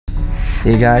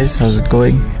Hey guys, how's it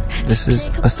going? This is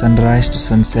a sunrise to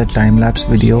sunset time-lapse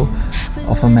video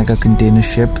of a mega container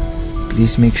ship.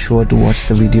 Please make sure to watch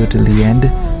the video till the end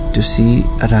to see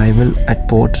arrival at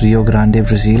Port Rio Grande,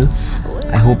 Brazil.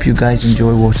 I hope you guys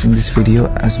enjoy watching this video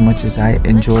as much as I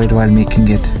enjoyed while making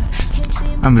it.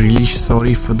 I'm really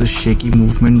sorry for the shaky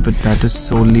movement, but that is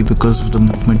solely because of the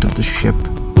movement of the ship.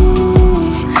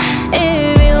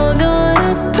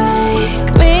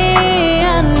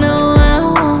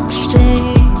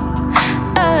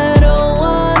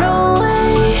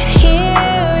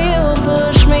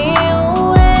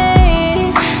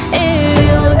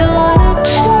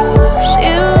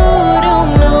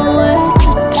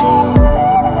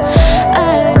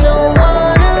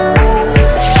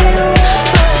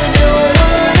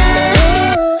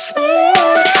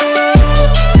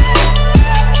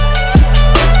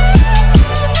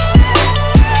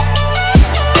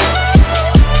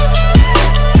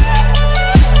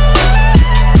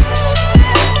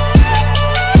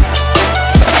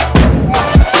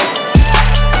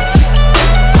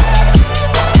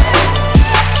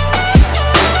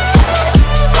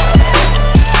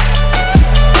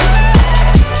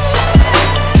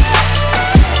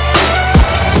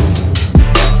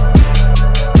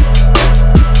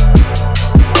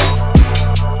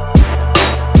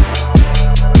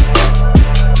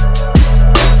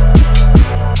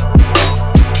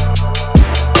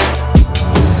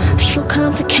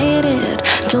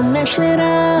 Don't mess it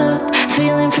up,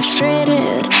 feeling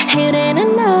frustrated. It ain't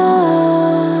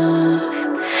enough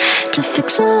to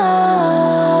fix a love.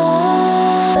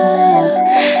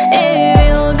 If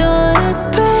you're gonna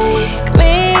break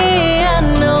me, I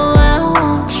know I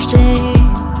won't stay.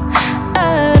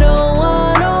 I don't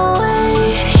wanna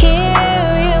wait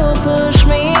here, you push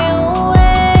me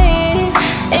away.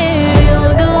 If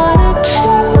you're gonna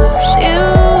choose, you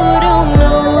don't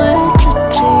know what to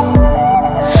do.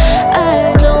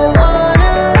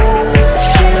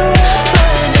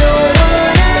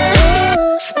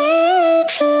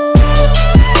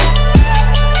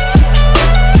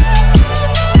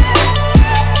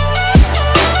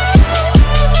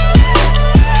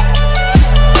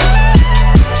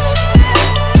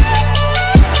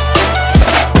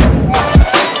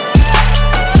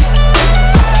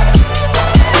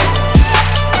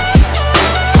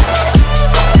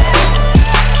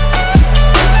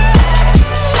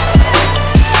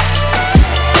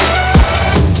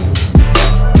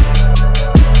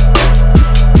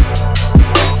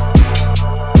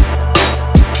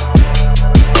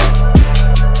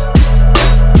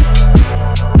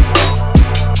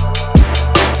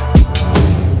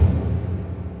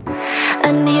 I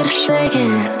need a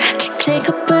second to take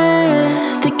a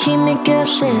breath, to keep me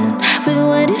guessing with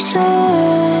what you said.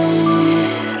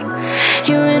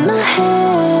 You're in my head.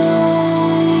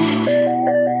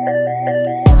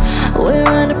 We're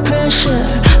under pressure,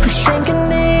 we're sinking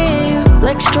deep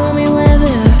like stormy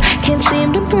weather. Can't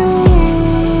seem to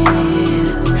breathe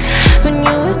when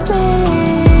you're with me.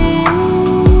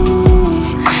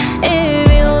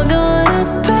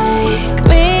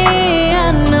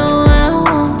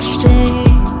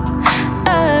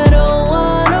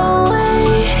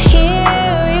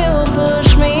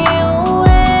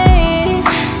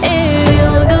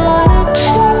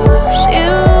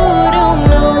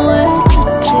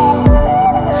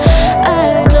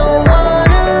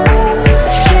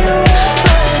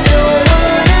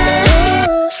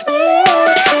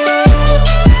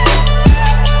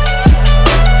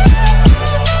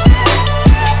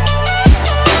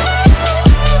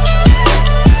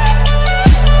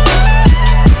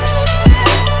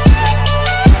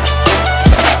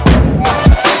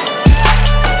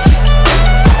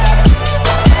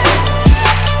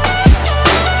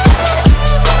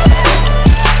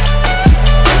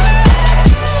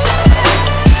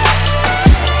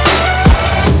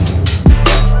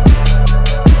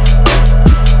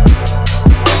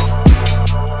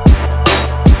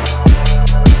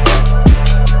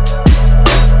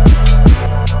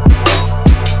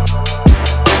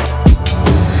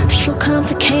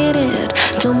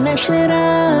 Don't mess it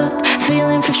up,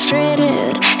 feeling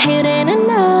frustrated. It ain't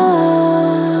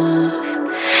enough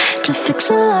to fix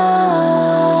a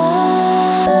love.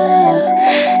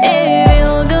 If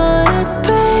you're gonna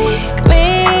break me,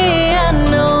 I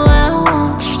know I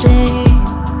won't stay.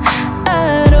 I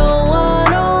don't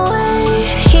wanna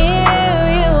wait here,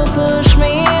 you push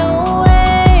me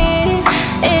away.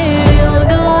 If you're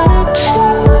gonna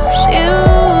choose, you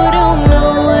don't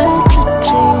know what to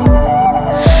do.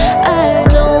 I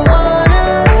don't wanna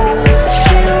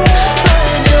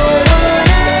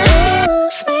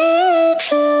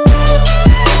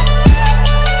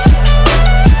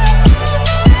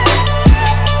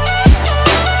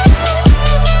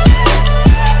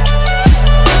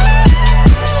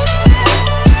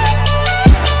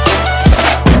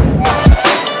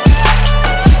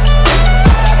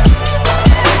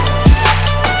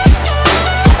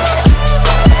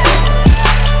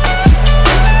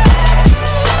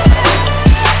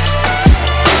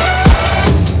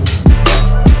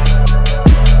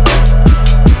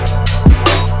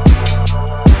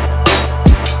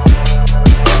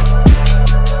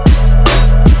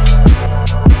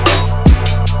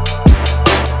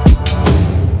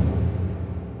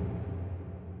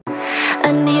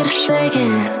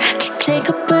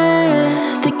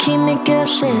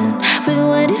guessing with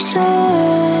what he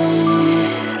said.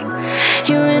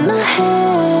 You're in my head.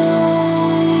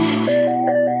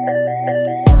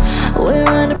 We're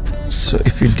on a. So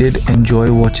if you did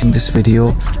enjoy watching this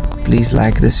video, please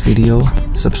like this video,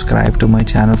 subscribe to my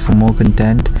channel for more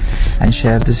content, and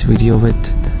share this video with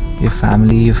your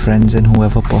family, your friends, and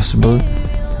whoever possible.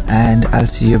 And I'll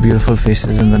see your beautiful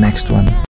faces in the next one.